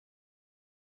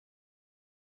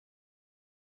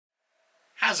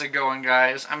How's it going,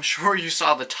 guys? I'm sure you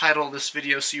saw the title of this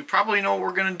video, so you probably know what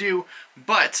we're going to do,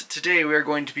 but today we are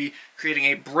going to be creating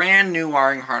a brand new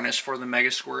wiring harness for the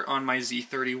Mil-Spec on my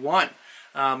Z31.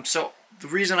 So the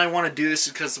reason I want to do this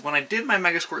is because when I did my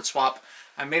Mil-Spec swap,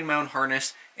 I made my own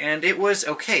harness, and it was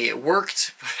okay. It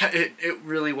worked, but it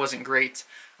really wasn't great.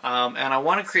 And I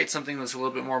want to create something that's a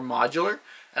little bit more modular,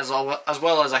 as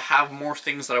well as I have more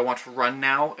things that I want to run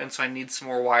now, and so I need some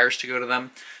more wires to go to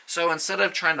them. So instead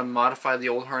of trying to modify the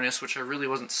old harness, which I really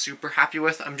wasn't super happy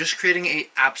with, I'm just creating a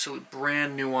absolute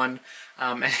brand new one,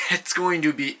 and it's going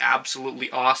to be absolutely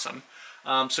awesome.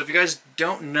 So if you guys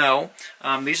don't know,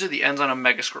 these are the ends on a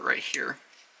Mil-Spec right here.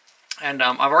 And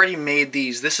I've already made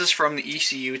these. This is from the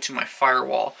ECU to my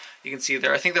firewall. You can see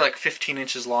there, I think they're like 15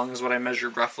 inches long is what I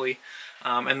measured roughly.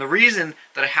 And the reason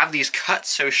that I have these cut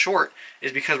so short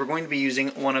is because we're going to be using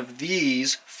one of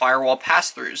these firewall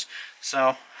pass-throughs.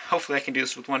 So hopefully I can do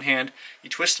this with one hand. You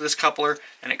twist this coupler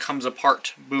and it comes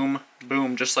apart. Boom,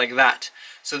 boom, just like that.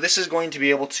 So this is going to be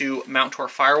able to mount to our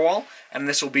firewall, and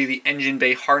this will be the engine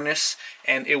bay harness,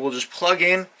 and it will just plug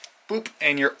in, boop,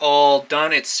 and you're all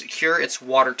done. It's secure, it's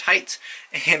watertight,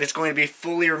 and it's going to be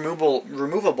fully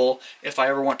removable if I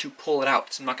ever want to pull it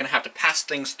out. So I'm not going to have to pass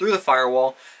things through the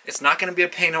firewall. It's not going to be a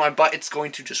pain in my butt. It's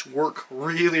going to just work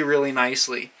really, really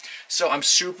nicely. So I'm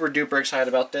super duper excited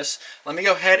about this. Let me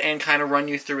go ahead and kind of run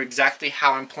you through exactly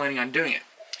how I'm planning on doing it.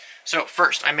 So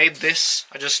first, I made this.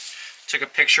 I just took a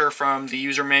picture from the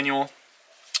user manual,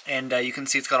 and you can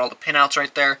see it's got all the pinouts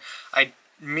right there. I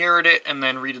mirrored it and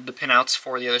then redid the pinouts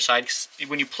for the other side.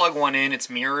 When you plug one in, it's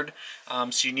mirrored,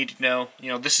 so you need to know,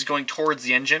 this is going towards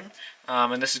the engine,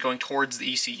 and this is going towards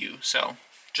the ECU. So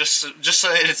just so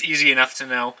that it's easy enough to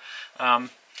know. And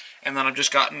then I've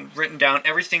just written down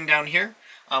everything down here.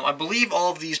 I believe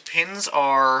all of these pins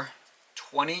are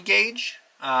 20 gauge,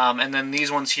 and then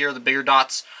these ones here, the bigger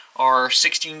dots, are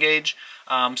 16 gauge.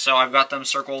 So I've got them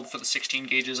circled for the 16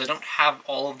 gauges. I don't have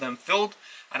all of them filled.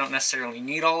 I don't necessarily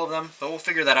need all of them, but we'll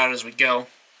figure that out as we go.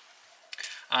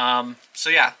 So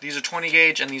yeah, these are 20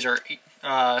 gauge and these are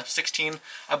 16.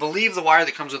 I believe the wire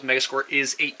that comes with Mil-Spec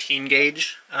is 18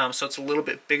 gauge, so it's a little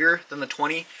bit bigger than the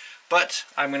 20. But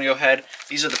I'm going to go ahead.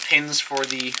 These are the pins for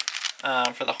the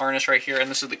harness right here,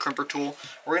 and this is the crimper tool.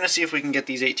 We're going to see if we can get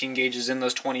these 18 gauges in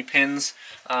those 20 pins.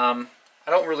 I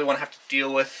don't really want to have to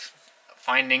deal with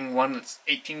finding one that's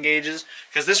 18 gauges,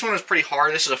 because this one is pretty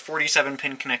hard. This is a 47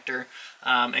 pin connector,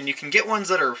 and you can get ones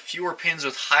that are fewer pins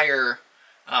with higher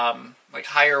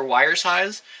wire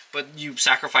size, but you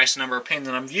sacrifice the number of pins,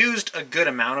 and I've used a good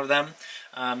amount of them.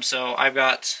 So I've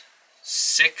got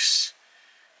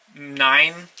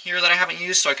 9 here that I haven't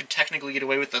used, so I could technically get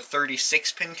away with the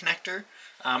 36 pin connector.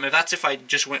 If I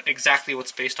just went exactly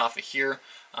what's based off of here,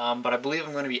 but I believe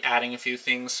I'm going to be adding a few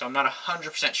things, so I'm not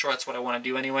 100% sure that's what I want to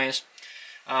do anyways.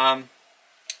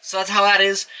 So that's how that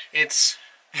is.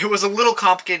 It was a little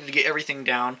complicated to get everything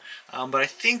down, but I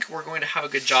think we're going to have a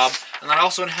good job. And then I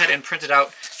also went ahead and printed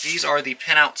out, these are the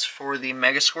pinouts for the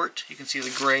Mil-Spec. You can see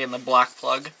the gray and the black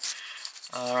plug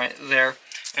right there.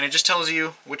 And it just tells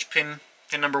you which pin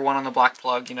number 1 on the black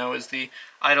plug, is the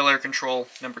idle air control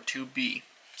number 2B.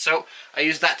 So I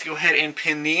used that to go ahead and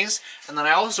pin these. And then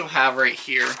I also have right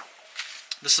here,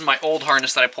 this is my old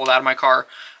harness that I pulled out of my car.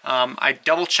 I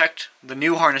double checked the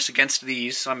new harness against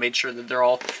these, so I made sure that they're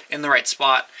all in the right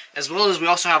spot, as well as we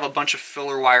also have a bunch of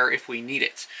filler wire if we need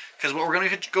it. Because what we're going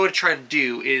to go to try to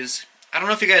do is, I don't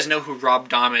know if you guys know who Rob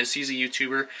Dahm is. He's a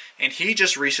YouTuber, and he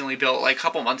just recently built, like a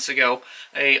couple months ago,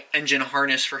 a engine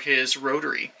harness for his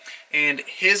rotary. And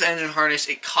his engine harness,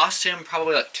 it cost him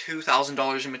probably like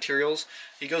 $2,000 in materials.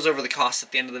 He goes over the cost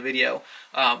at the end of the video.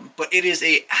 But it is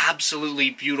a absolutely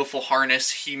beautiful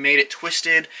harness. He made it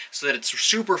twisted so that it's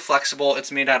super flexible.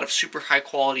 It's made out of super high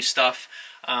quality stuff.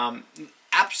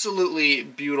 Absolutely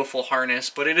beautiful harness,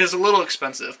 but it is a little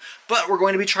expensive. But we're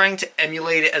going to be trying to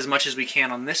emulate it as much as we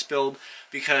can on this build,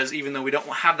 because even though we don't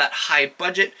have that high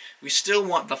budget, we still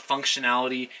want the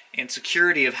functionality and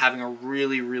security of having a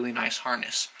really, really nice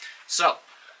harness. So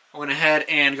I went ahead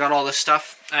and got all this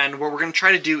stuff, and what we're going to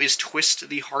try to do is twist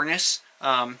the harness.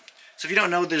 So if you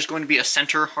don't know, there's going to be a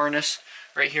center harness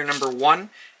right here. Number 1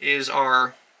 is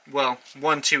our,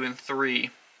 1, 2, and 3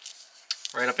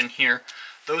 right up in here.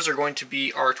 Those are going to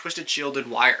be our twisted shielded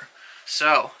wire.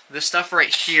 So this stuff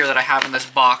right here that I have in this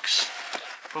box,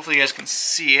 hopefully you guys can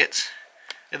see it.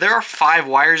 There are 5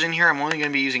 wires in here. I'm only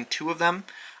going to be using 2 of them.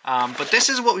 But this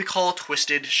is what we call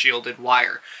twisted shielded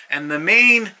wire. And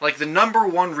the number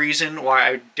 1 reason why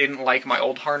I didn't like my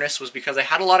old harness was because I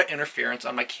had a lot of interference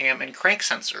on my cam and crank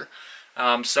sensor.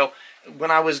 So when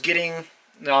I was getting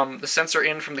the sensor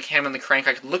in from the cam and the crank,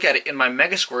 I could look at it in my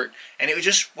Megasquirt, and it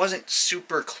just wasn't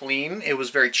super clean. It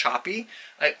was very choppy.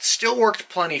 It still worked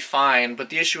plenty fine, but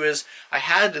the issue is I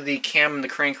had the cam and the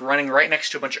crank running right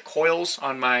next to a bunch of coils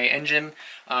on my engine,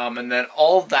 and then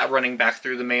all of that running back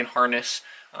through the main harness.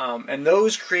 And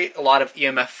those create a lot of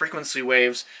EMF frequency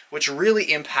waves, which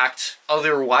really impact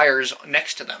other wires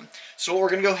next to them. So what we're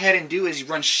going to go ahead and do is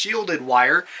run shielded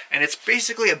wire, and it's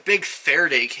basically a big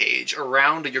Faraday cage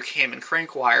around your cam and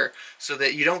crank wire so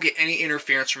that you don't get any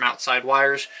interference from outside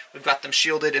wires. We've got them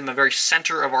shielded in the very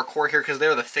center of our core here because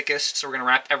they're the thickest, so we're going to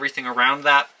wrap everything around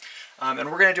that. And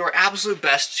we're going to do our absolute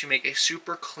best to make a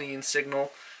super clean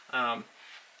signal.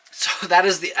 So that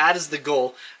is the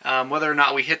goal. Whether or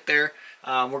not we hit there,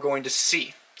 we're going to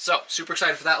see. So, super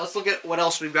excited for that. Let's look at what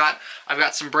else we've got. I've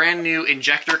got some brand new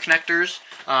injector connectors,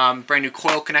 brand new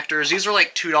coil connectors. These are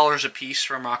like $2 a piece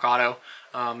from Rock Auto.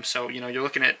 So, you know, you're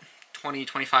looking at $20,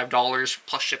 $25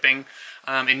 plus shipping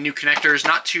in new connectors.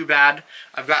 Not too bad.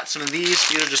 I've got some of these.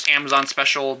 These are just Amazon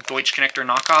special Deutsch connector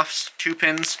knockoffs, 2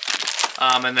 pins.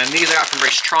 And then these I got from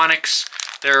Racetronics.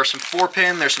 There are some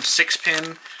 4-pin, there's some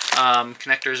 6-pin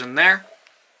connectors in there.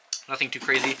 Nothing too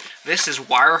crazy. This is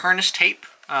wire harness tape.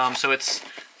 So it's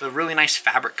the really nice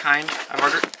fabric kind. I've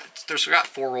got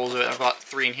 4 rolls of it. I've got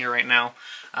 3 in here right now.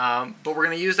 But we're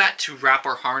going to use that to wrap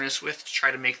our harness with to try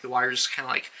to make the wires kind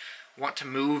of like want to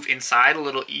move inside a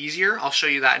little easier. I'll show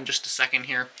you that in just a second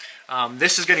here.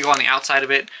 This is going to go on the outside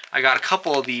of it. I got a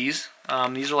couple of these.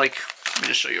 These are like, let me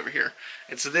just show you over here.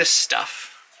 It's this stuff.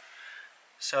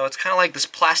 So it's kind of like this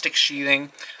plastic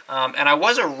sheathing, and I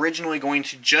was originally going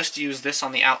to just use this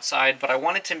on the outside, but I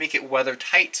wanted to make it weather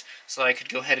tight so that I could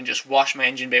go ahead and just wash my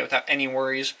engine bay without any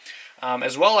worries.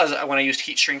 As well as when I used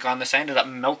heat shrink on this, I ended up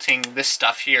melting this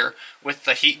stuff here with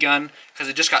the heat gun because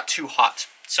it just got too hot.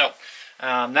 So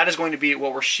that is going to be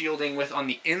what we're shielding with on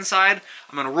the inside.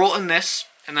 I'm going to roll in this,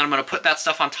 and then I'm going to put that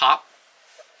stuff on top.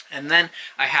 And then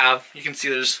I have, you can see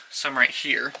there's some right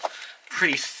here,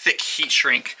 pretty thick heat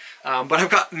shrink. But I've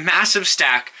got massive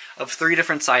stack of 3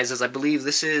 different sizes. I believe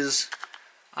this is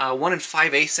 1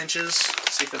 5/8 inches.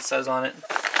 Let's see if it says on it.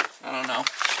 I don't know.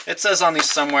 It says on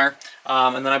these somewhere.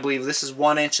 And then I believe this is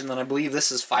 1 inch, and then I believe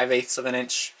this is 5/8 of an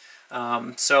inch.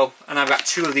 And I've got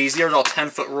 2 of these. These are all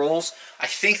 10-foot rolls. I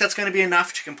think that's going to be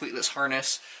enough to complete this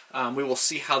harness. We will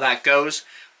see how that goes.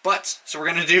 But, so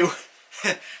we're going to do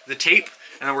the tape,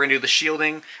 and then we're going to do the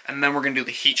shielding, and then we're going to do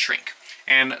the heat shrink.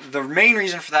 And the main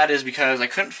reason for that is because I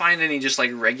couldn't find any just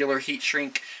like regular heat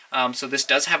shrink. So this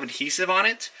does have adhesive on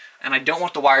it, and I don't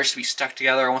want the wires to be stuck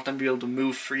together. I want them to be able to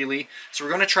move freely. So we're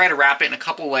going to try to wrap it in a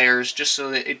couple layers just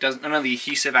so that it doesn't, none of the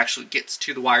adhesive actually gets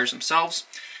to the wires themselves.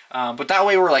 But that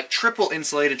way we're like triple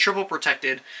insulated, triple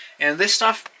protected. And this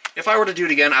stuff, if I were to do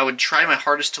it again, I would try my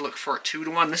hardest to look for a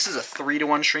 2-to-1. This is a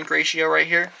 3-to-1 shrink ratio right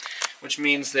here, which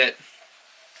means that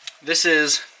this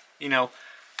is, you know,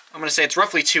 I'm going to say it's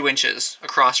roughly 2 inches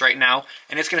across right now,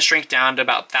 and it's going to shrink down to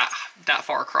about that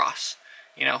far across.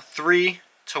 You know, 3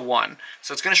 to 1.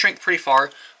 So it's going to shrink pretty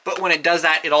far, but when it does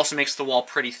that, it also makes the wall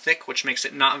pretty thick, which makes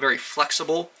it not very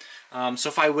flexible. So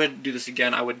if I would do this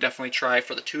again, I would definitely try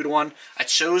for the 2-to-1. I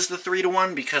chose the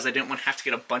 3-to-1 because I didn't want to have to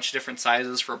get a bunch of different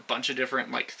sizes for a bunch of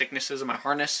different like thicknesses of my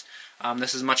harness.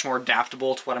 This is much more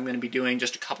adaptable to what I'm going to be doing,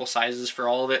 just a couple sizes for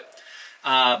all of it.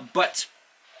 I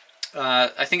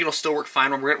think it'll still work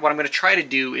fine. What I'm going to try to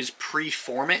do is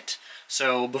pre-form it.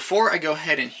 So before I go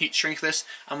ahead and heat shrink this,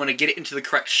 I'm going to get it into the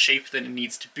correct shape that it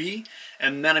needs to be,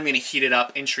 and then I'm going to heat it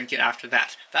up and shrink it after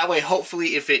that. That way,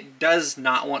 hopefully, if it does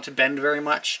not want to bend very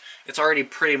much, it's already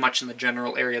pretty much in the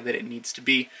general area that it needs to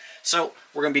be. So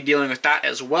we're going to be dealing with that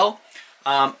as well.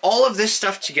 All of this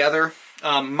stuff together,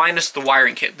 minus the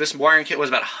wiring kit. This wiring kit was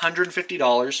about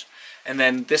 $150, and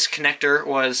then this connector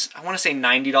was, I want to say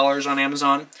 $90 on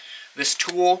Amazon. This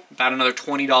tool, about another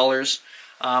 $20.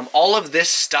 All of this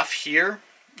stuff here,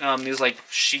 these like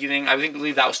sheathing, I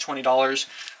believe that was $20.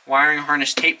 Wiring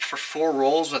harness tape for 4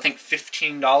 rolls, I think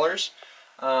 $15.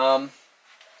 And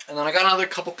then I got another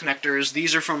couple connectors.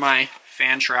 These are for my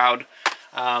fan shroud.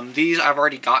 These I've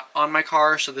already got on my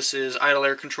car, so this is idle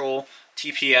air control,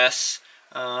 TPS,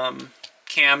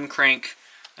 cam, crank,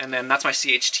 and then that's my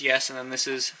CHTS, and then this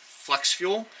is flex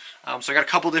fuel. So I got a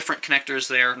couple different connectors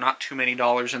there, not too many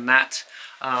dollars in that.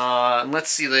 And let's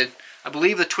see, I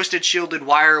believe the twisted shielded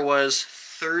wire was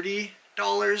 $30,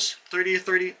 30 or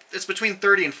 30, it's between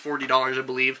 $30 and $40 I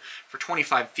believe for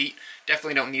 25 feet.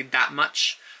 Definitely don't need that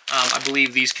much. I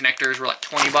believe these connectors were like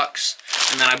 20 bucks,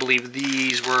 and then I believe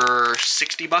these were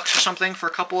 60 bucks or something for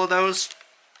a couple of those.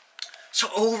 So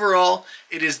overall,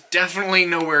 it is definitely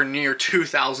nowhere near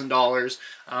 $2,000,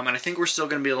 and I think we're still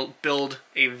going to be able to build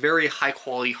a very high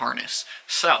quality harness.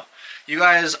 So, you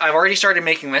guys, I've already started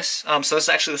making this, so this is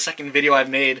actually the second video I've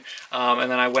made,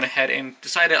 and then I went ahead and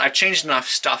decided I've changed enough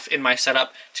stuff in my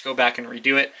setup to go back and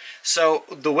redo it. So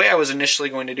the way I was initially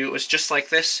going to do it was just like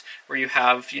this, where you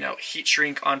have, you know, heat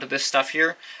shrink onto this stuff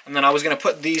here, and then I was going to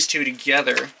put these two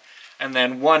together, and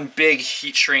then one big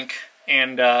heat shrink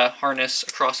and harness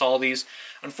across all these.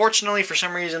 Unfortunately, for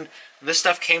some reason, this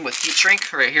stuff came with heat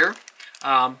shrink right here,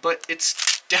 but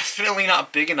it's definitely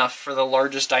not big enough for the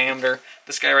largest diameter,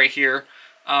 this guy right here.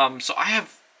 So I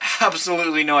have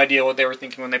absolutely no idea what they were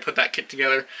thinking when they put that kit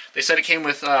together. They said it came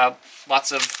with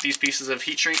lots of these pieces of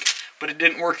heat shrink, but it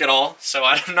didn't work at all, so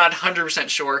I'm not 100%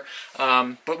 sure.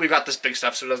 But we've got this big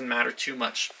stuff, so it doesn't matter too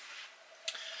much.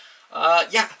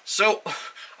 Yeah, so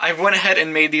I went ahead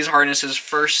and made these harnesses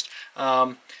first,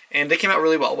 and they came out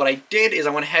really well. What I did is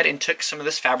I went ahead and took some of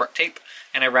this fabric tape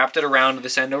and I wrapped it around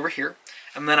this end over here,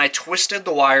 and then I twisted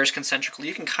the wires concentrically.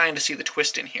 You can kind of see the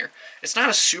twist in here. It's not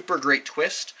a super great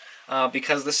twist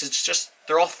because this is just,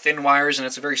 they're all thin wires and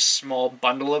it's a very small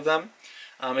bundle of them.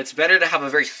 It's better to have a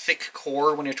very thick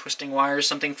core when you're twisting wires,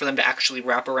 something for them to actually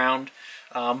wrap around.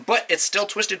 But it's still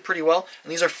twisted pretty well,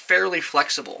 and these are fairly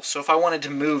flexible. So if I wanted to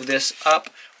move this up,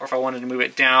 or if I wanted to move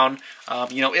it down,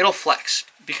 you know, it'll flex.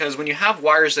 Because when you have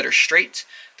wires that are straight,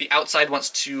 the outside wants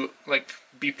to like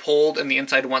be pulled, and the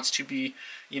inside wants to be,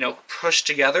 you know, pushed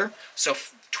together. So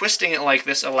twisting it like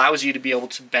this allows you to be able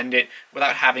to bend it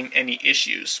without having any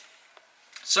issues.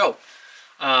 So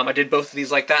I did both of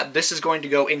these like that. This is going to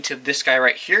go into this guy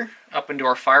right here, up into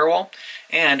our firewall.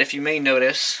 And if you may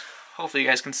notice, hopefully you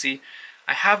guys can see,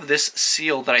 I have this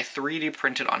seal that I 3D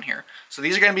printed on here. So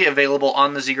these are going to be available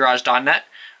on the zgarage.net.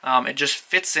 It just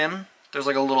fits in. There's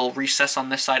like a little recess on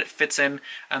this side, it fits in,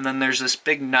 and then there's this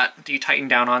big nut that you tighten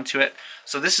down onto it.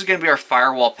 So this is going to be our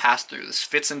firewall pass-through. This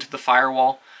fits into the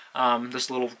firewall, this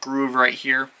little groove right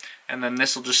here, and then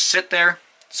this will just sit there.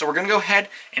 So we're going to go ahead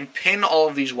and pin all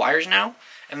of these wires now,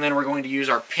 and then we're going to use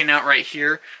our pin out right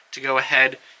here to go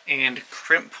ahead and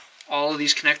crimp all of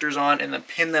these connectors on and then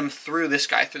pin them through this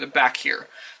guy, through the back here.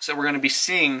 So we're going to be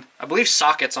seeing, I believe,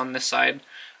 sockets on this side.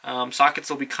 Sockets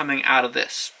will be coming out of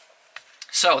this.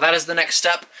 So that is the next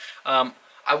step.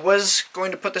 I was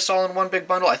going to put this all in one big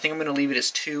bundle. I think I'm going to leave it as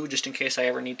two, just in case I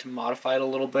ever need to modify it a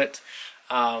little bit.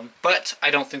 But I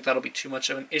don't think that'll be too much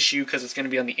of an issue because it's going to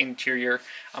be on the interior.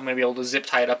 I'm going to be able to zip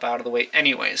tie it up out of the way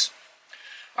anyways.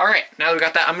 Alright, now that we've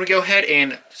got that, I'm going to go ahead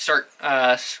and start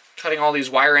cutting all these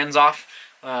wire ends off.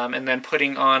 And then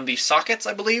putting on the sockets,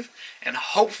 I believe, and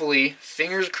hopefully,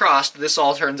 fingers crossed, this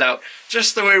all turns out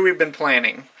just the way we've been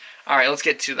planning. Alright, let's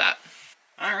get to that.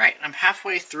 Alright, I'm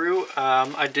halfway through.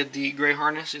 I did the gray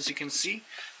harness, as you can see.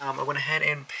 I went ahead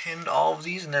and pinned all of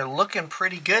these, and they're looking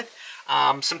pretty good.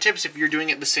 Some tips if you're doing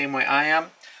it the same way I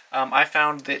am. I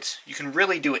found that you can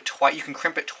really do it twice. You can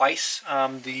crimp it twice.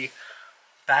 The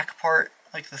back part,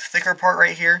 like the thicker part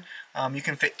right here, you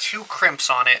can fit 2 crimps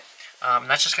on it. And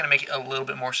that's just going to make it a little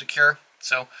bit more secure.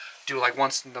 So do like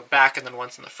once in the back and then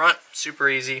once in the front. Super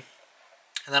easy.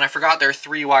 And then I forgot there are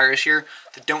 3 wires here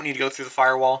that don't need to go through the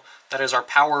firewall. That is our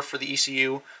power for the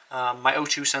ECU, my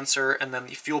O2 sensor, and then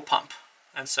the fuel pump.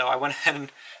 And so I went ahead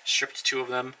and stripped 2 of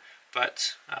them.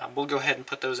 But we'll go ahead and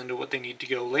put those into what they need to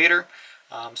go later.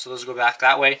 So those will go back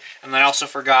that way. And then I also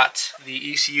forgot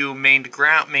the ECU main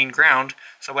ground.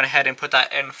 So I went ahead and put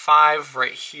that N5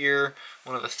 right here,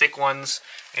 one of the thick ones.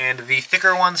 And the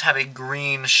thicker ones have a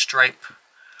green stripe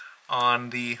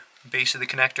on the base of the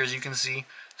connector, as you can see.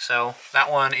 So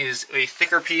that one is a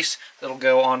thicker piece that'll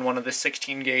go on one of the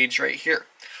 16 gauge right here.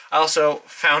 I also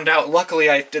found out, luckily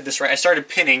I did this right, I started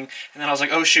pinning, and then I was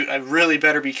like, oh shoot, I really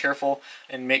better be careful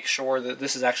and make sure that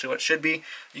this is actually what it should be.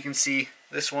 You can see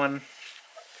this one.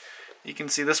 You can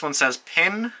see this one says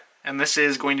pin, and this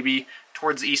is going to be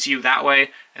towards the ECU that way,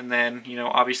 and then, you know,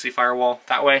 obviously firewall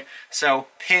that way. So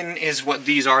pin is what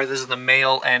these are. This is the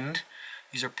male end.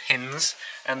 These are pins.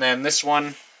 And then this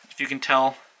one, if you can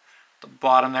tell, the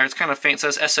bottom there, it's kind of faint,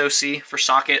 it says SOC for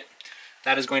socket.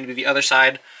 That is going to be the other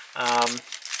side.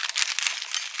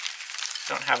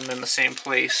 Don't have them in the same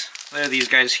place. They're these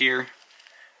guys here,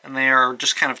 and they are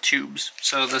just kind of tubes.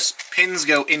 So the pins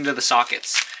go into the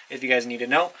sockets, if you guys need to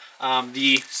know.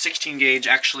 The 16 gauge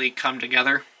actually come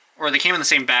together, or they came in the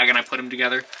same bag and I put them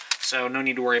together, so no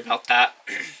need to worry about that.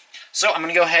 So I'm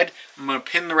going to go ahead, I'm going to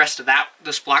pin the rest of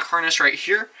this black harness right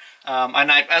here.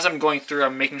 And as I'm going through,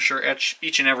 I'm making sure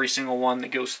each and every single one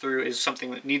that goes through is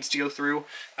something that needs to go through.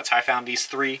 That's how I found these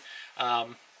 3.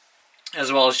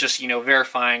 as well as just, you know,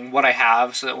 verifying what I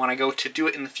have so that when I go to do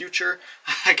it in the future,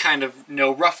 I kind of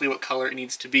know roughly what color it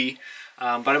needs to be.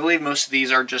 But I believe most of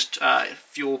these are just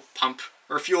fuel pump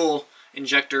or fuel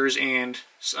injectors and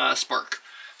spark.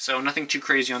 So nothing too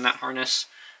crazy on that harness.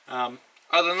 Other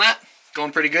than that,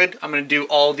 going pretty good. I'm going to do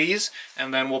all these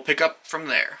and then we'll pick up from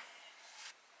there.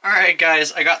 Alright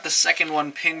guys, I got the second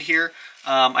one pinned here.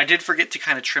 I did forget to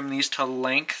kind of trim these to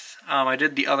length. I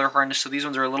did the other harness, so these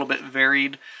ones are a little bit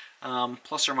varied.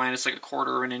 Plus or minus like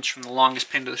 1/4 of an inch from the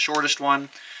longest pin to the shortest one.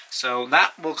 So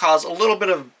that will cause a little bit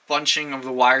of bunching of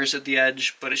the wires at the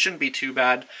edge, but it shouldn't be too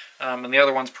bad. And the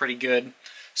other one's pretty good.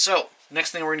 So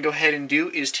next thing we're going to go ahead and do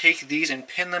is take these and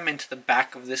pin them into the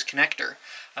back of this connector.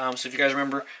 So if you guys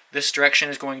remember, this direction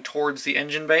is going towards the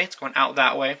engine bay. It's going out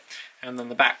that way, and then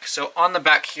the back. So on the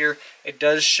back here, it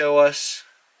does show us,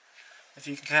 if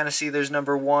you can kind of see, there's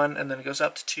number 1, and then it goes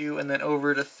up to 2, and then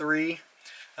over to 3.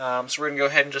 So we're going to go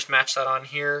ahead and just match that on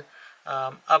here.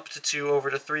 Up to 2, over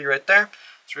to 3 right there.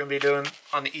 So we're going to be doing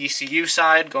on the ECU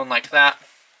side, going like that.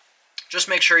 Just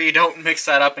make sure you don't mix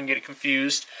that up and get it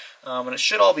confused. And it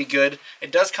should all be good.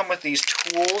 It does come with these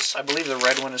tools. I believe the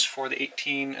red one is for the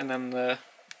 18 and then the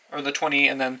 20,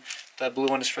 and then the blue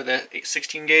one is for the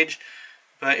 16 gauge.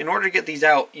 But in order to get these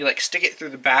out, you like stick it through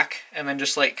the back and then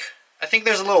just like, I think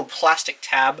there's a little plastic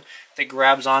tab that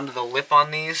grabs onto the lip on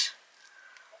these.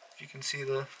 If you can see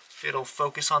it'll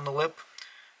focus on the lip.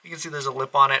 You can see there's a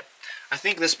lip on it. I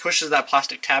think this pushes that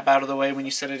plastic tab out of the way when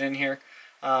you set it in here.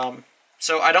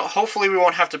 So hopefully we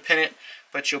won't have to pin it,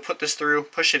 but you'll put this through,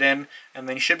 push it in, and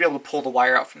then you should be able to pull the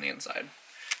wire out from the inside.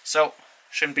 So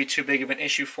shouldn't be too big of an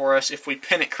issue for us if we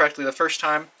pin it correctly the first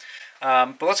time.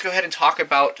 But let's go ahead and talk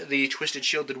about the twisted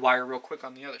shielded wire real quick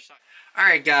on the other side.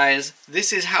 Alright guys,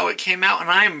 this is how it came out,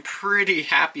 and I'm pretty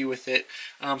happy with it.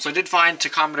 So I did find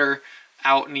tachometer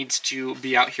out needs to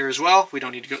be out here as well. We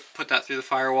don't need to go put that through the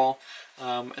firewall.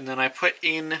 And then I put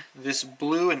in this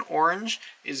blue and orange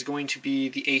is going to be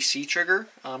the AC trigger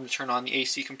to turn on the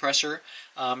AC compressor.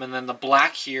 And then the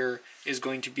black here is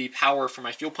going to be power for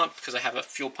my fuel pump because I have a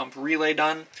fuel pump relay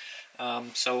done.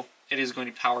 So it is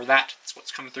going to power that. That's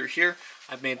what's coming through here.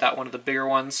 I've made that one of the bigger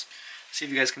ones. See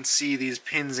if you guys can see these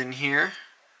pins in here.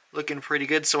 Looking pretty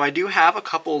good. So I do have a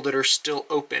couple that are still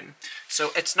open.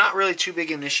 So it's not really too big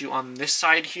an issue on this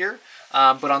side here.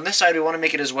 But on this side, we want to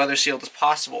make it as weather sealed as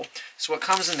possible. So what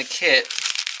comes in the kit,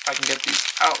 if I can get these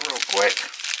out real quick,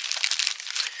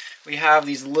 we have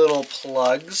these little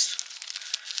plugs.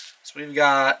 So we've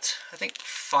got, I think,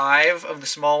 5 of the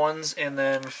small ones and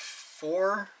then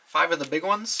 5 of the big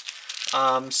ones.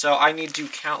 So I need to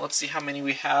count, let's see how many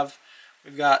we have.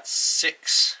 We've got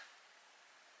 6.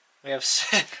 We have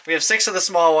 6 of the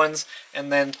small ones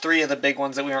and then 3 of the big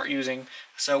ones that we aren't using.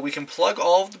 So we can plug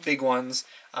all of the big ones,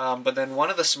 but then one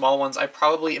of the small ones I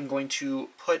probably am going to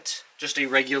put just a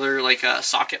regular like a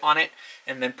socket on it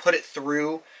and then put it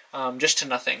through just to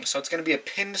nothing. So it's going to be a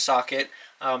pinned socket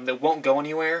that won't go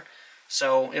anywhere.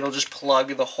 So it'll just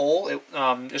plug the hole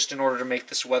just in order to make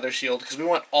this weather sealed, because we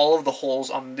want all of the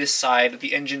holes on this side,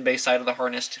 the engine bay side of the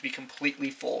harness, to be completely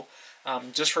full,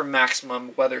 just for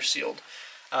maximum weather sealed.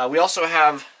 We also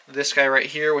have this guy right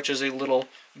here, which is a little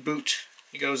boot.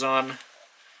 He goes on,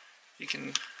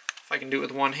 if I can do it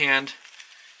with one hand,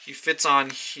 he fits on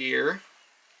here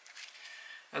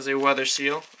as a weather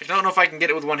seal. I don't know if I can get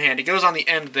it with one hand. He goes on the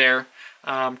end there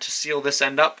to seal this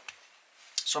end up.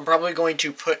 So I'm probably going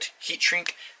to put heat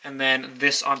shrink and then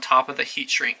this on top of the heat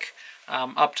shrink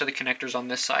up to the connectors on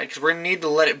this side, because we're going to need to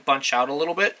let it bunch out a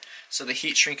little bit. So the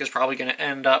heat shrink is probably going to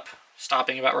end up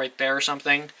stopping about right there or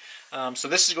something. So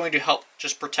this is going to help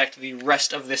just protect the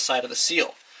rest of this side of the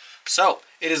seal. So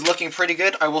it is looking pretty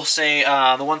good. I will say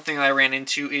the one thing that I ran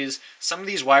into is some of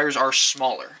these wires are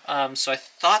smaller. So I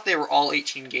thought they were all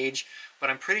 18 gauge, but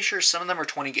I'm pretty sure some of them are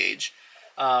 20 gauge.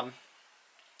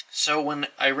 So when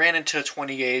I ran into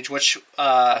 20 gauge, which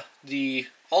all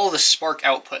of the spark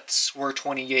outputs were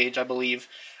 20 gauge, I believe,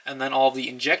 and then all of the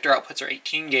injector outputs are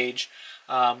 18 gauge.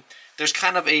 There's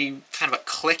kind of a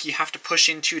click you have to push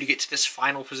into to get to this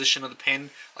final position of the pin,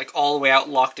 like all the way out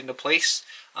locked into place.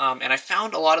 And I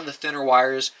found a lot of the thinner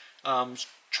wires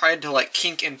tried to like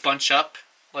kink and bunch up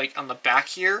like on the back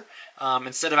here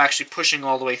instead of actually pushing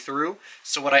all the way through.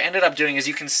 So what I ended up doing is,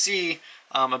 you can see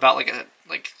about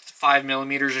like 5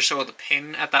 millimeters or so of the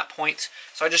pin at that point.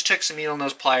 So I just took some needle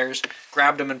nose pliers,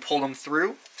 grabbed them and pulled them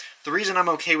through. The reason I'm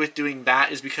okay with doing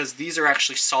that is because these are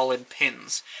actually solid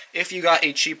pins. If you got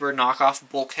a cheaper knockoff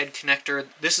bulkhead connector,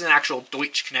 this is an actual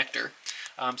Deutsch connector.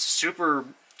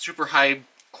 Super high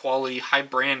quality, high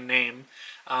brand name.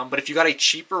 But if you got a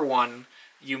cheaper one,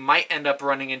 you might end up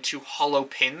running into hollow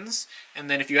pins, and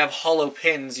then if you have hollow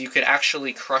pins, you could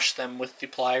actually crush them with the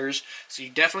pliers. So you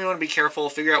definitely want to be careful,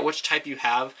 figure out which type you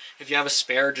have. If you have a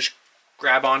spare, just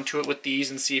grab onto it with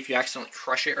these and see if you accidentally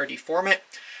crush it or deform it,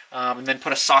 and then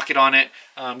put a socket on it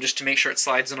just to make sure it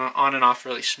slides on and off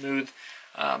really smooth.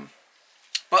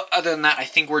 But other than that, I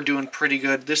think we're doing pretty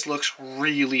good. This looks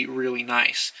really, really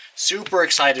nice. Super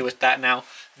excited with that now.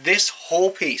 This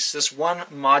whole piece, this one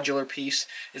modular piece,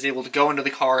 is able to go into the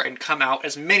car and come out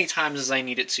as many times as I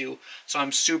need it to. So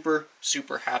I'm super,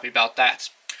 super happy about that.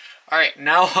 All right,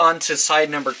 now on to side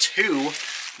number 2.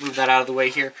 Move that out of the way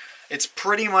here. It's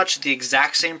pretty much the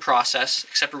exact same process,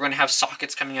 except we're going to have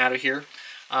sockets coming out of here.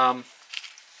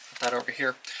 Put that over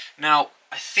here. Now,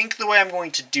 I think the way I'm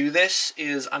going to do this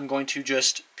is I'm going to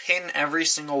just pin every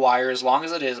single wire as long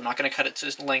as it is. I'm not going to cut it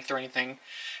to length or anything.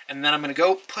 And then I'm going to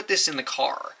go put this in the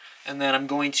car. And then I'm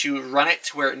going to run it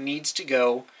to where it needs to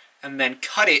go and then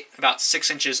cut it about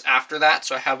 6 inches after that.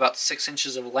 So I have about 6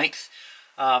 inches of length.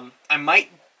 I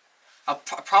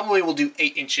probably will do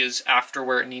 8 inches after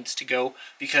where it needs to go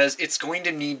because it's going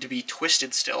to need to be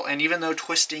twisted still. And even though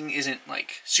twisting isn't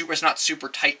like it's not super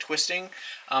tight twisting,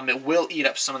 it will eat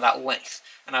up some of that length.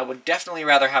 And I would definitely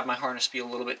rather have my harness be a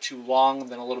little bit too long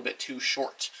than a little bit too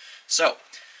short. So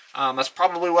that's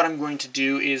probably what I'm going to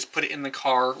do, is put it in the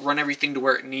car, run everything to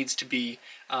where it needs to be,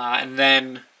 and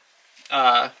then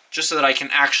just so that I can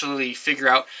actually figure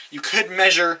out. You could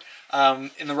measure.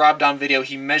 In the Rob Don video,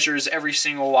 he measures every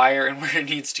single wire and where it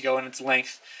needs to go and its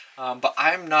length. But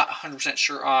I'm not 100%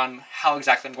 sure on how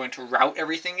exactly I'm going to route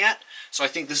everything yet. So I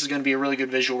think this is going to be a really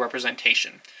good visual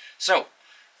representation. So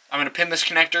I'm going to pin this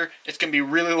connector. It's going to be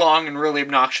really long and really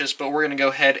obnoxious, but we're going to go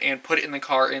ahead and put it in the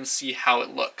car and see how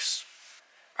it looks.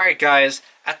 Alright guys,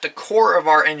 at the core of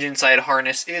our engine side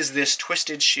harness is this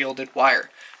twisted shielded wire.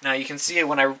 Now you can see it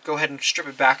when I go ahead and strip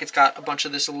it back. It's got a bunch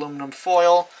of this aluminum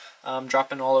foil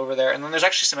dropping all over there, and then there's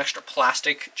actually some extra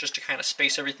plastic just to kind of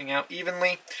space everything out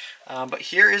evenly. But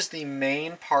here is the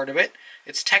main part of it.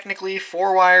 It's technically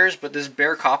 4 wires, but this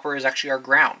bare copper is actually our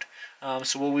ground.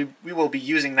 So we will be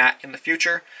using that in the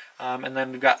future. And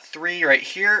then we've got 3 right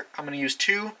here. I'm going to use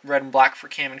 2, red and black for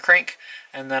cam and crank,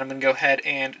 and then I'm going to go ahead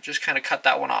and just kind of cut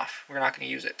that one off. We're not going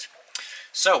to use it.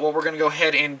 So what we're going to go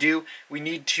ahead and do, we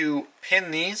need to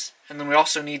pin these, and then we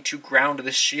also need to ground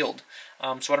this shield.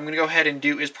 So what I'm going to go ahead and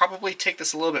do is probably take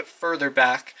this a little bit further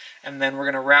back, and then we're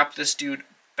going to wrap this dude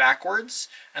backwards,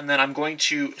 and then I'm going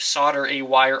to solder a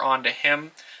wire onto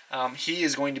him. He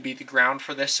is going to be the ground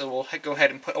for this, so we'll go ahead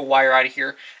and put a wire out of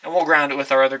here, and we'll ground it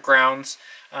with our other grounds.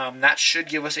 That should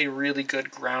give us a really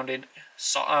good grounded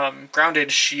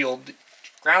shielded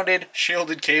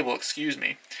cable, excuse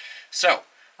me. So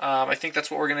I think that's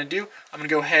what we're going to do. I'm going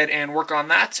to go ahead and work on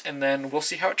that, and then we'll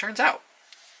see how it turns out.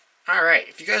 Alright,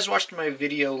 if you guys watched my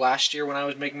video last year when I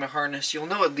was making my harness, you'll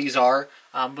know what these are,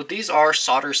 but these are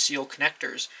solder seal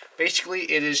connectors. Basically,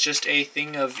 it is just a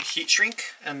thing of heat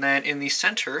shrink, and then in the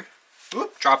center,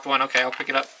 whoop, dropped one, okay, I'll pick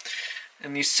it up.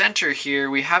 In the center here,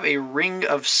 we have a ring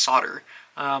of solder.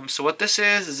 So what this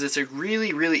is it's a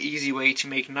really, really easy way to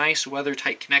make nice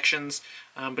weather-tight connections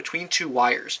between 2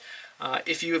 wires.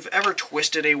 If you've ever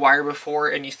twisted a wire before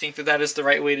and you think that that is the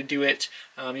right way to do it,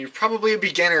 you're probably a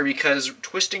beginner because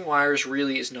twisting wires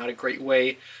really is not a great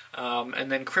way.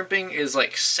 And then crimping is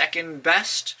like second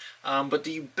best, but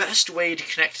the best way to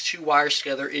connect 2 wires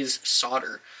together is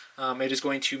solder. It is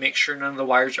going to make sure none of the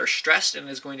wires are stressed and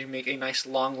is going to make a nice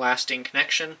long-lasting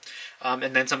connection.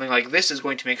 And then something like this is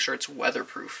going to make sure it's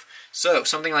weatherproof. So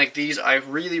something like these I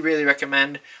really, really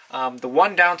recommend. The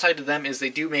one downside to them is they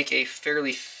do make a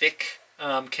fairly thick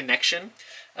connection.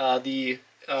 The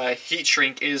heat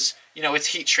shrink is, it's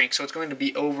heat shrink, so it's going to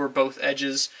be over both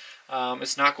edges.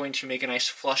 It's not going to make a nice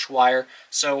flush wire.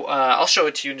 So I'll show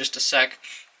it to you in just a sec.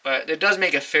 But it does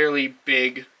make a fairly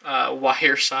big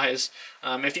wire size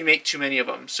if you make too many of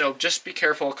them. So just be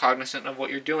careful, cognizant of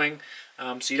what you're doing,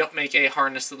 so you don't make a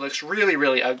harness that looks really,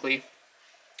 really ugly.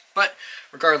 But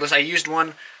regardless, I used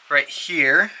one right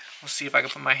here. We'll see if I can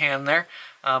put my hand there.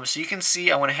 So you can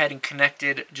see I went ahead and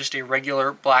connected just a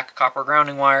regular black copper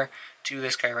grounding wire to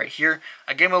this guy right here.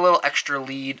 I gave him a little extra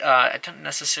lead. I didn't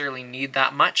necessarily need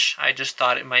that much. I just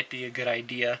thought it might be a good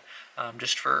idea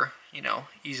just for,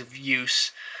 ease of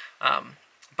use.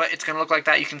 But it's going to look like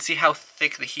that. You can see how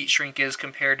thick the heat shrink is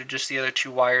compared to just the other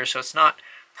 2 wires, so it's not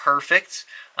perfect,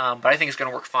 but I think it's going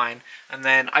to work fine. And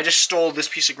then I just stole this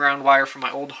piece of ground wire from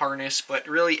my old harness, but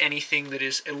really anything that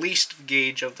is at least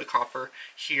gauge of the copper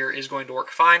here is going to work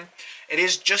fine. It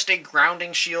is just a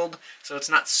grounding shield, so it's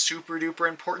not super duper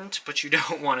important, but you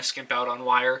don't want to skimp out on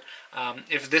wire.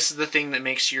 If this is the thing that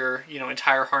makes your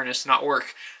entire harness not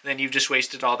work, then you've just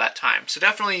wasted all that time. So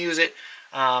definitely use it.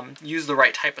 Use the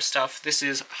right type of stuff. This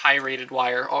is high rated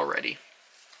wire already.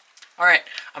 Alright,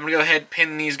 I'm going to go ahead and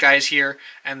pin these guys here,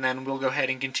 and then we'll go ahead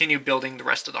and continue building the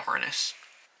rest of the harness.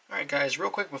 Alright guys,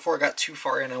 real quick before I got too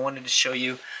far in, I wanted to show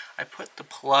you, I put the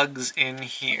plugs in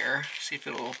here. See if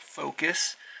it'll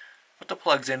focus. Put the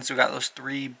plugs in, so we got those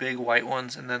 3 big white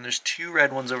ones, and then there's 2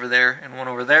 red ones over there and 1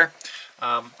 over there.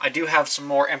 I do have some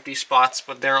more empty spots,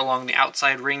 but they're along the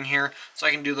outside ring here, so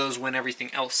I can do those when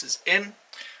everything else is in.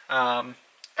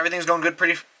 Everything's going good,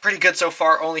 pretty good so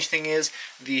far. Only thing is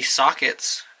the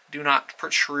sockets do not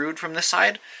protrude from this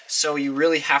side, so you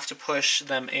really have to push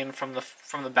them in from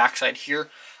the back side here.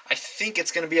 I think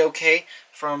it's going to be okay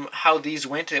from how these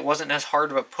went. It wasn't as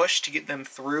hard of a push to get them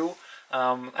through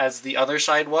as the other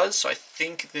side was, so I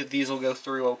think that these will go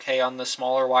through okay on the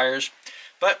smaller wires.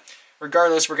 But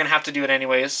regardless, we're going to have to do it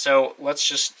anyways, so we'll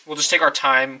just take our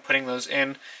time putting those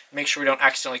in, make sure we don't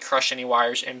accidentally crush any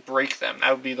wires and break them.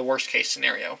 That would be the worst case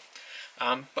scenario.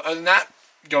 But other than that,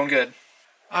 going good.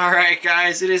 Alright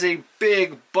guys, it is a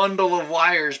big bundle of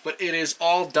wires, but it is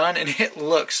all done and it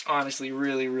looks honestly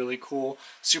really cool.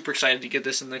 Super excited to get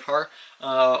this in the car.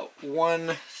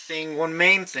 One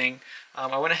main thing,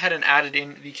 I went ahead and added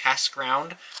in the cast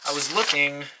ground. I was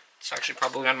looking, it's actually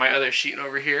probably on my other sheet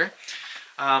over here.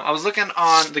 I was looking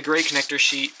on the gray connector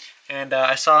sheet and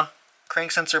I saw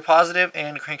crank sensor positive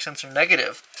and crank sensor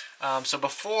negative. So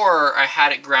before I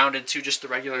had it grounded to just the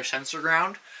regular sensor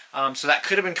ground, so that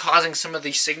could have been causing some of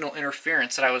the signal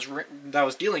interference that I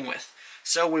was dealing with.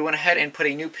 So we went ahead and put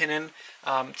a new pin in.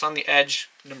 It's on the edge,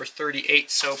 number 38,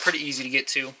 so pretty easy to get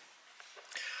to.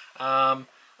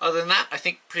 Other than that, I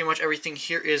think pretty much everything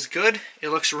here is good. It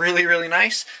looks really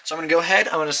nice. So I'm going to go ahead,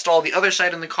 I'm going to install the other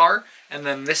side in the car, and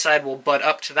then this side will butt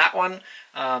up to that one.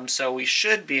 So we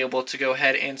should be able to go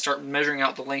ahead and start measuring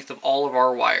out the length of all of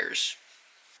our wires.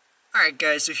 Alright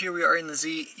guys, so here we are in the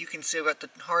Z. You can see I've got the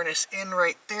harness in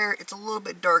right there. It's a little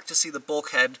bit dark to see the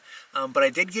bulkhead, but I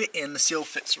did get it in. The seal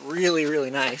fits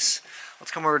really nice.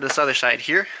 Let's come over to this other side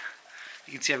here.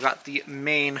 You can see I've got the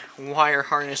main wire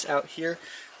harness out here.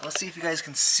 Let's see if you guys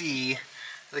can see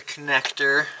the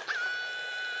connector.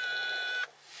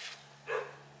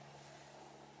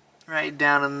 Right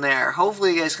down in there.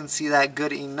 Hopefully you guys can see that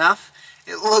good enough.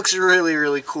 It looks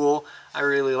really cool. I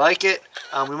really like it.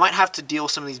 We might have to deal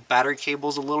with some of these battery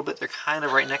cables a little bit. They're kind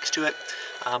of right next to it,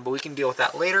 but we can deal with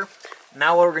that later.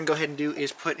 Now what we're going to go ahead and do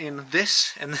is put in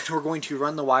this, and then we're going to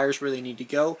run the wires where they need to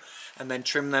go, and then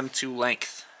trim them to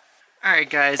length.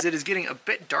 Alright guys, it is getting a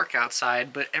bit dark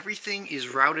outside, but everything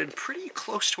is routed pretty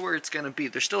close to where it's going to be.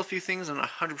 There's still a few things I'm not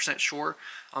 100% sure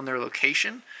on their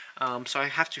location, so I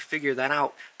have to figure that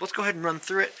out. But let's go ahead and run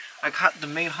through it. I got the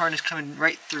main harness coming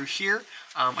right through here.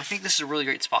 I think this is a really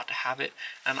great spot to have it,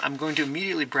 and I'm going to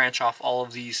immediately branch off all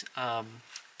of these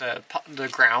the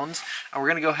grounds, and we're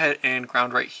going to go ahead and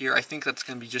ground right here. I think that's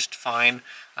going to be just fine.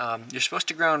 You're supposed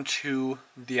to ground to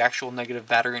the actual negative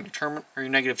battery in your your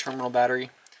negative terminal battery.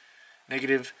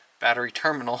 Negative battery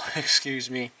terminal, excuse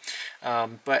me,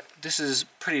 but this is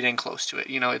pretty dang close to it.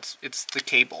 You know, it's the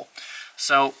cable,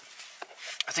 so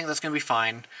I think that's gonna be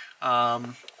fine.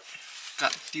 Got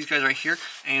these guys right here,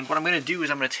 and what I'm gonna do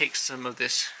is I'm gonna take some of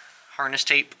this harness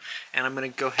tape and I'm gonna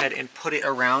go ahead and put it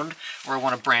around where I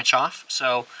want to branch off.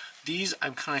 So these,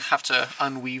 I'm kind of have to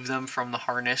unweave them from the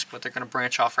harness, but they're going to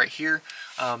branch off right here.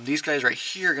 These guys right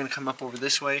here are going to come up over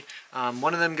this way.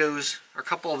 One of them goes, or a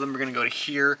couple of them are going to go to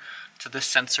here, to this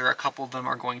sensor. A couple of them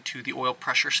are going to the oil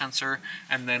pressure sensor,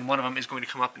 and then one of them is going to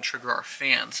come up and trigger our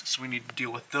fans. So we need to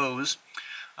deal with those.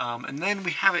 And then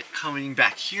we have it coming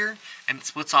back here, and it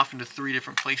splits off into 3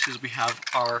 different places. We have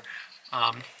our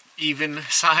even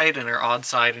side and our odd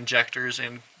side injectors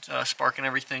and spark and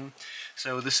everything.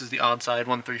 So this is the odd side,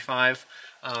 135.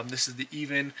 This is the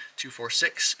even,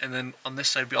 246. And then on this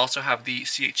side we also have the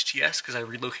CHTS, because I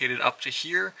relocated up to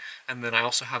here. And then I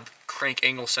also have the crank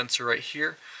angle sensor right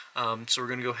here. So we're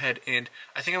going to go ahead and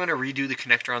I think I'm going to redo the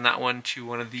connector on that one to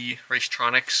one of the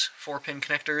Raytronics 4-pin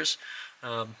connectors,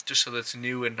 just so that it's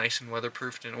new and nice and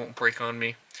weatherproofed and it won't break on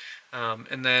me.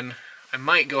 And then I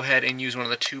might go ahead and use one of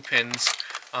the 2 pins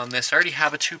on this. I already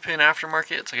have a 2-pin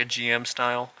aftermarket. It's like a GM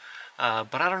style,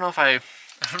 but I don't know if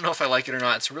I like it or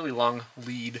not. It's a really long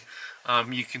lead.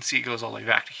 You can see it goes all the way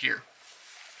back to here.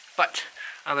 But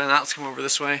other than that, let's come over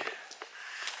this way.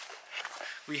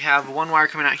 We have one wire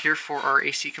coming out here for our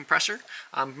AC compressor.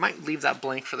 Might leave that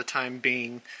blank for the time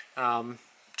being.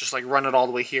 Just like run it all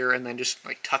the way here and then just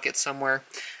like tuck it somewhere.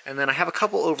 And then I have a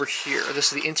couple over here.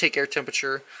 This is the intake air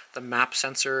temperature, the map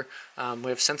sensor. We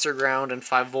have sensor ground and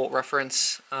 5-volt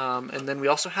reference. And then we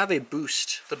also have a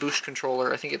boost, the boost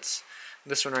controller. I think it's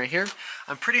this one right here.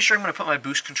 I'm pretty sure I'm going to put my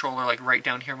boost controller like right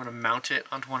down here. I'm going to mount it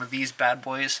onto one of these bad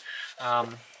boys.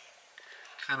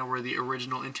 Kind of where the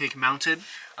original intake mounted.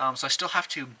 So I still have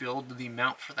to build the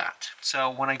mount for that. So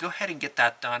when I go ahead and get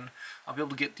that done, I'll be able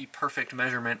to get the perfect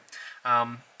measurement.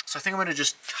 So I think I'm going to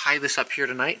just tie this up here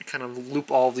tonight, kind of loop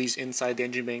all of these inside the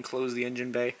engine bay and close the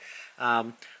engine bay.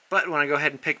 But when I go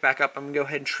ahead and pick back up, I'm going to go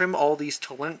ahead and trim all these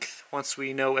to length once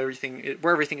we know everything,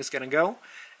 where everything is going to go.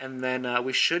 And then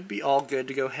we should be all good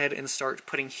to go ahead and start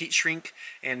putting heat shrink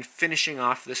and finishing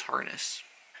off this harness.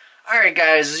 Alright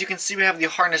guys, as you can see we have the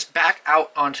harness back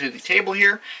out onto the table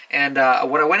here, and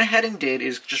what I went ahead and did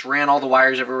is just ran all the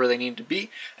wires everywhere they need to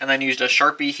be, and then used a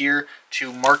Sharpie here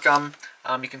to mark them.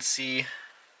 You can see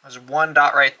there's one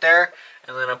dot right there,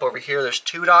 and then up over here there's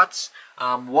 2 dots.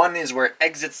 One is where it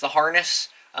exits the harness,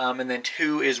 and then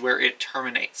 2 is where it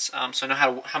terminates. So I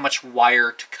know how much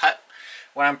wire to cut.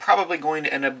 What I'm probably going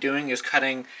to end up doing is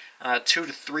cutting 2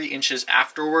 to 3 inches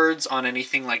afterwards on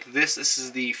anything like this. This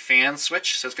is the fan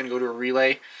switch, so it's going to go to a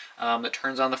relay that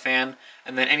turns on the fan,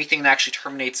 and then anything that actually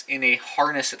terminates in a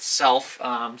harness itself.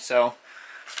 So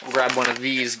we'll grab one of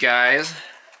these guys.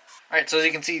 Alright, so as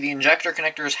you can see, the injector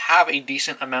connectors have a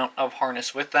decent amount of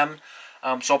harness with them.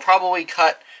 So I'll probably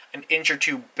cut an inch or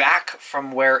 2 back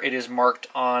from where it is marked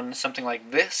on something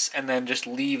like this, and then just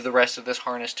leave the rest of this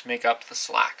harness to make up the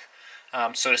slack.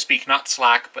 So to speak, not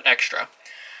slack, but extra.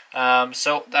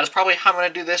 So that is probably how I'm going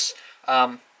to do this.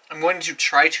 I'm going to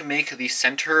try to make the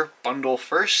center bundle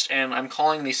first, and I'm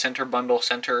calling the center bundle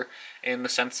center in the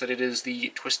sense that it is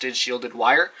the twisted shielded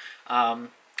wire.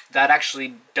 That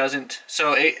actually doesn't,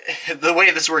 so the way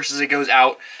this works is it goes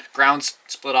out, ground's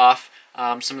split off,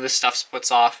 some of this stuff splits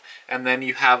off, and then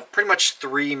you have pretty much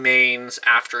 3 mains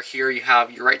after here. You have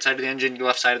your right side of the engine, your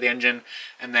left side of the engine,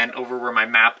 and then over where my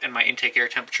map and my intake air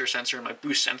temperature sensor and my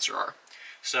boost sensor are.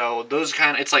 So those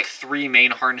it's like 3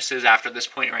 main harnesses after this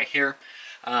point right here.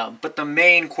 But the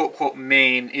main, quote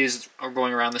main, are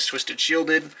going around this twisted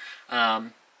shielded.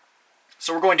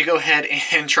 So we're going to go ahead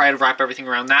and try to wrap everything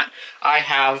around that. I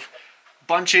have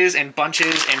bunches and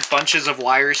bunches and bunches of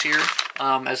wires here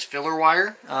as filler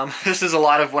wire. This is a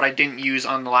lot of what I didn't use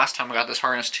on the last time I got this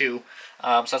harness too.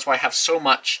 So that's why I have so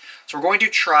much. So we're going to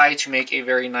try to make a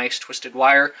very nice twisted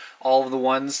wire. All of the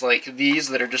ones like these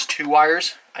that are just 2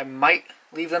 wires, I might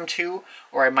leave them 2,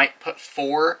 or I might put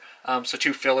 4, so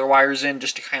 2 filler wires in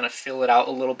just to kind of fill it out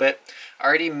a little bit. I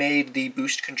already made the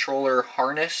boost controller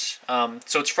harness,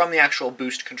 so it's from the actual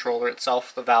boost controller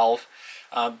itself, the valve,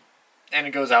 and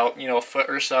it goes out, you know, a foot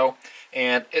or so,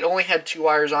 and it only had 2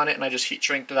 wires on it, and I just heat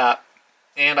shrinked that,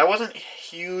 and I wasn't a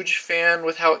huge fan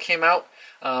with how it came out.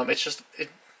 It's just,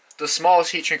 the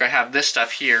smallest heat shrink I have, this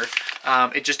stuff here,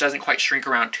 it just doesn't quite shrink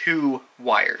around 2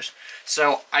 wires.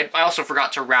 So I also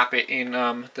forgot to wrap it in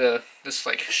this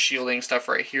like shielding stuff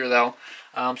right here though.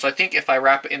 So I think if I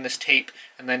wrap it in this tape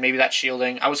and then maybe that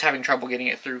shielding, I was having trouble getting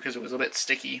it through because it was a bit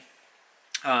sticky.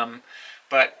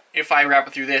 But if I wrap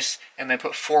it through this and then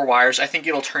put 4 wires, I think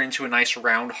it'll turn into a nice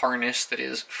round harness that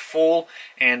is full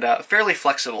and fairly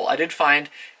flexible. I did find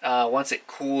once it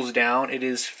cools down, it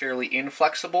is fairly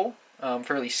inflexible,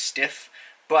 fairly stiff.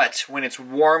 But when it's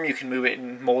warm, you can move it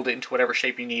and mold it into whatever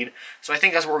shape you need. So I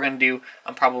think that's what we're going to do.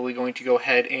 I'm probably going to go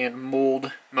ahead and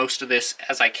mold most of this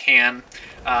as I can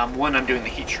when I'm doing the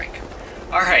heat shrink.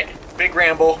 Alright, big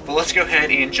ramble, but let's go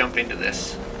ahead and jump into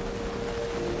this.